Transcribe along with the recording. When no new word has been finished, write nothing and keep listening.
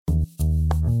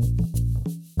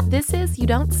This is You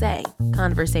Don't Say,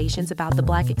 conversations about the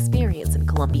Black experience in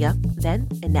Columbia, then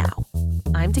and now.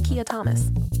 I'm Takia Thomas.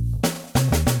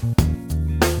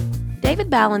 David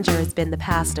Ballenger has been the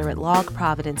pastor at Log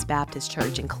Providence Baptist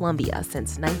Church in Columbia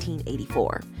since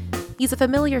 1984. He's a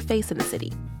familiar face in the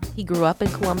city. He grew up in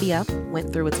Columbia,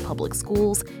 went through its public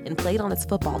schools, and played on its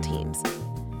football teams.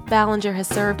 Ballenger has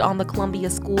served on the Columbia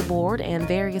School Board and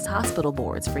various hospital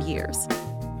boards for years.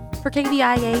 For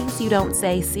KBIA's You Don't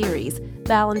Say series,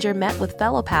 Ballenger met with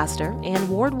fellow pastor and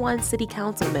Ward 1 City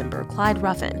Councilmember Clyde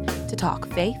Ruffin to talk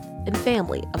faith and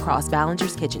family across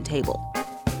Ballenger's kitchen table.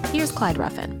 Here's Clyde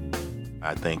Ruffin.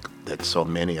 I think that so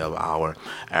many of our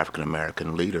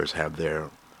African-American leaders have their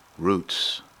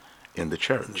roots in the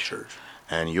church.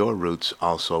 And your roots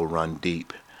also run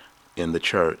deep in the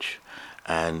church.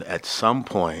 And at some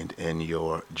point in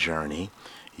your journey,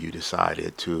 you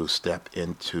decided to step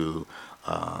into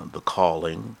the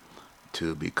calling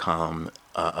to become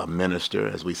a minister,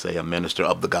 as we say, a minister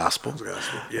of the gospel.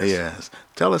 Yes.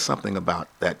 Tell us something about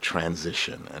that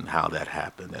transition and how that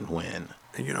happened and when.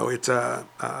 You know, it's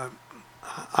I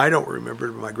don't remember,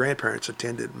 but my grandparents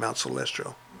attended Mount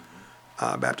Celestial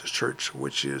Baptist Church,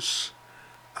 which is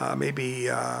maybe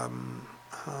 8 or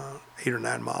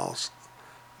 9 miles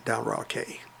down Route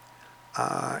K.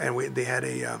 And they had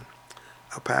a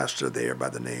pastor there by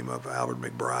the name of Albert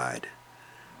McBride.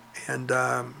 And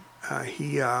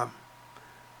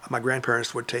my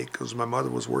grandparents would take, because my mother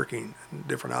was working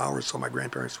different hours, so my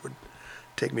grandparents would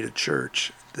take me to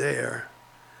church there.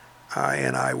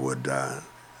 And I would,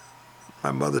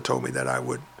 my mother told me that I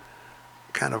would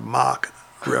kind of mock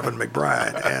Reverend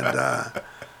McBride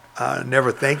and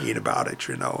never thinking about it,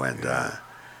 you know. And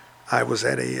I was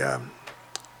at a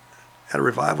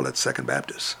revival at Second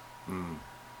Baptist.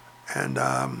 And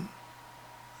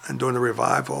during the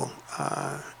revival,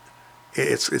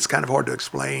 it's kind of hard to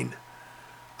explain.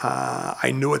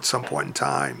 I knew at some point in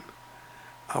time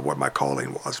what my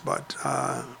calling was, but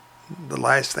the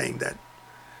last thing that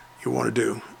you want to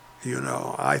do, you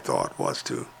know, I thought was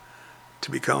to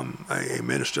become a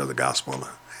minister of the gospel.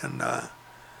 And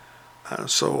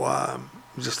so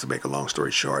just to make a long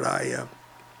story short, I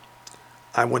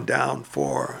went down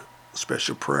for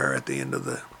special prayer at the end of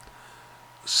the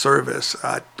service.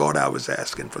 I thought I was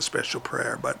asking for special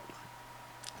prayer, but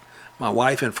my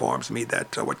wife informs me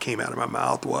that what came out of my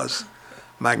mouth was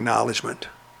my acknowledgement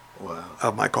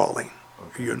of my calling,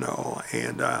 you know,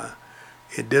 and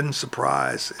it didn't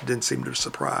seem to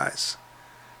surprise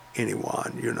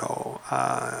anyone, you know,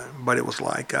 but it was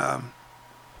like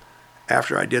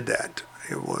after I did that,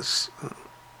 it was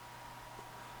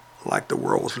like the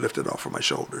world was lifted off of my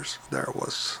shoulders. There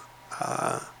was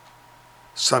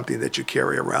something that you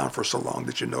carry around for so long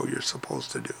that you know you're supposed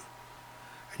to do,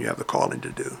 and you have the calling to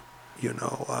do, you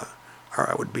know, or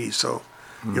I would be. So,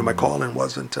 you know, my calling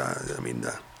wasn't,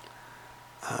 the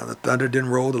thunder didn't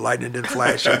roll, the lightning didn't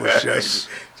flash. It was just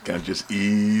kind of just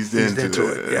eased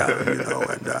into it. Yeah, you know,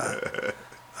 and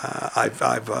I've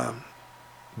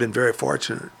been very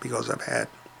fortunate because I've had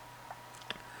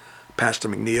Pastor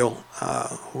McNeil,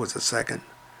 who was the second,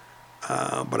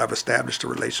 but I've established a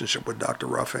relationship with Dr.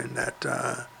 Ruffin that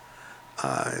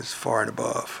is far and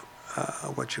above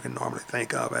what you can normally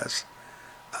think of as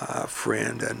a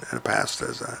friend and a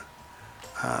pastor.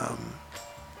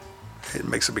 It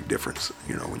makes a big difference,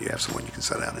 you know, when you have someone you can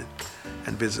sit down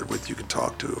and visit with, you can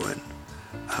talk to,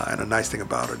 and a nice thing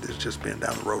about it is just being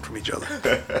down the road from each other.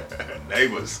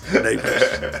 Neighbors.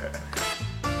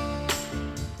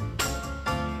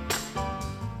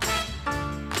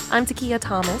 I'm Takia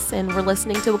Thomas, and we're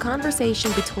listening to a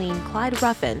conversation between Clyde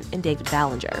Ruffin and David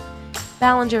Ballenger.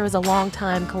 Ballenger is a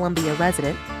longtime Columbia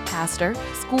resident, pastor,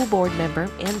 school board member,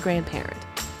 and grandparent.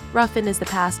 Ruffin is the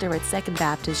pastor at Second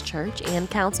Baptist Church and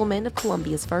councilman of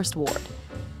Columbia's First Ward.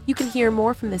 You can hear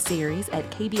more from the series at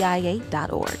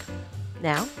kbia.org.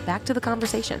 Now, back to the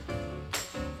conversation.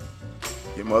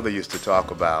 Your mother used to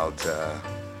talk about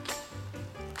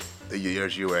the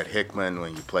years you were at Hickman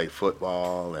when you played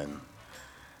football and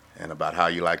about how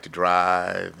you like to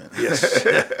drive. Yes.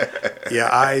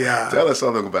 Yeah, tell us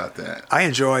something about that. I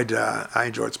enjoyed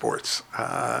sports.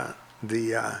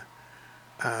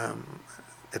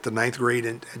 At the 9th grade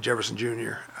at Jefferson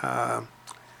Junior,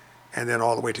 and then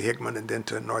all the way to Hickman and then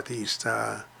to Northeast.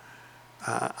 I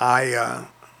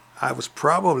was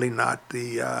probably not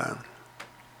the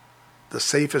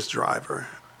safest driver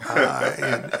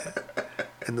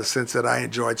in the sense that I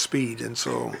enjoyed speed, and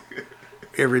so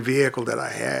every vehicle that I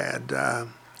had,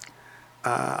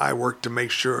 I worked to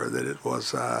make sure that it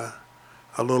was a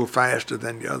little faster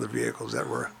than the other vehicles that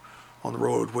were on the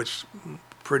road, which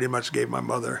pretty much gave my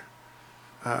mother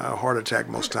heart attack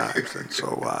most times. And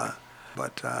so,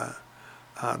 but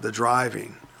the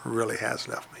driving really has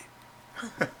left me.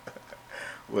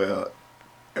 Well,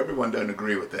 everyone doesn't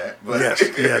agree with that. But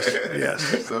Yes.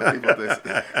 Some people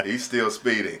think he's still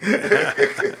speeding.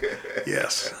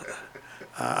 Yes.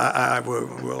 I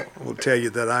will tell you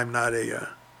that I'm not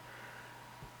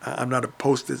a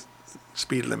posted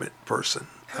speed limit person,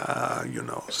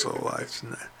 so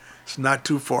it's not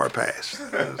too far past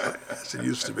as it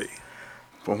used to be.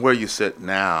 From where you sit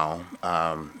now,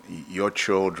 your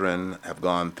children have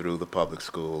gone through the public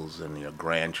schools, and your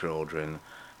grandchildren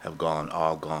have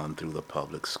all gone through the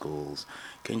public schools.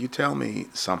 Can you tell me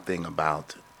something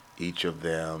about each of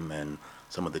them and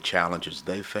some of the challenges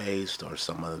they faced, or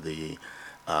some of the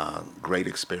great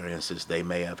experiences they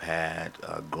may have had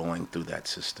going through that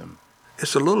system?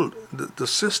 It's the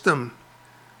system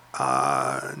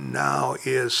now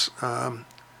is, there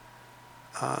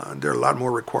are a lot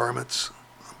more requirements,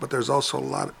 but there's also a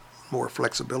lot more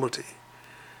flexibility.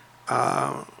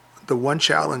 The one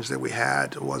challenge that we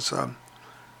had was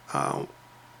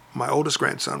my oldest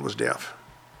grandson was deaf,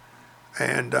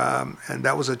 and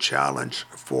that was a challenge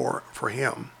for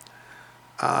him.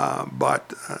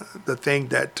 But the thing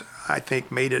that I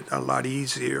think made it a lot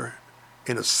easier,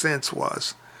 in a sense,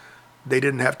 was they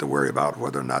didn't have to worry about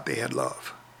whether or not they had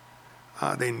love.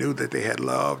 They knew that they had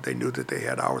love. They knew that they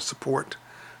had our support.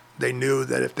 They knew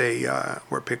that if they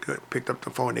were picked up the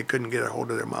phone, they couldn't get a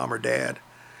hold of their mom or dad.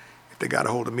 If they got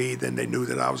a hold of me, then they knew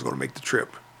that I was going to make the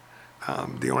trip.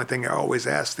 The only thing I always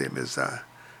ask them is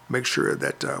make sure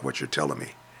that what you're telling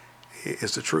me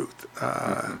is the truth.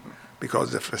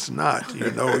 Because if it's not,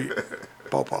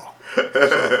 pawpaw.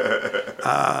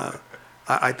 So,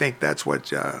 I think that's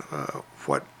what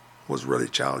was really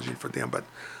challenging for them. But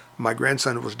my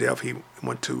grandson was deaf. He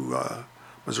went to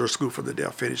Missouri School for the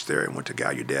Deaf, finished there, and went to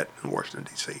Gallaudet in Washington,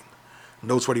 D.C.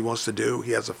 Knows what he wants to do.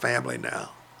 He has a family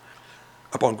now.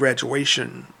 Upon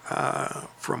graduation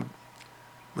from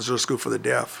Missouri School for the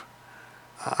Deaf,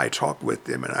 I talked with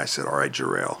him and I said, all right,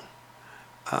 Jarrell,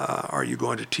 are you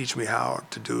going to teach me how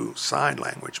to do sign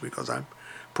language? Because I'm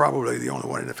probably the only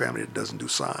one in the family that doesn't do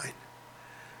sign.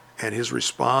 And his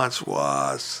response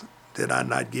was, did I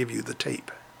not give you the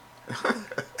tape?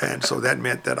 And so that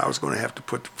meant that I was going to have to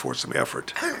put forth some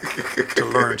effort to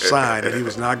learn sign, and he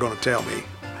was not going to tell me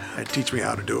and teach me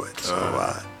how to do it.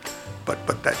 So, but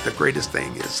the greatest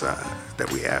thing is that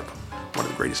we have, one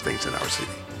of the greatest things in our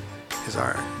city is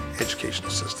our educational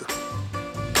system.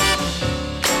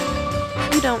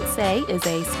 You Don't Say is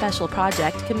a special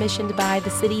project commissioned by the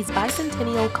city's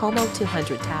bicentennial Como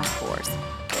 200 Task Force.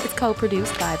 It's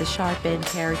co-produced by the Sharp End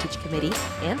Heritage Committee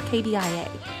and KBIA.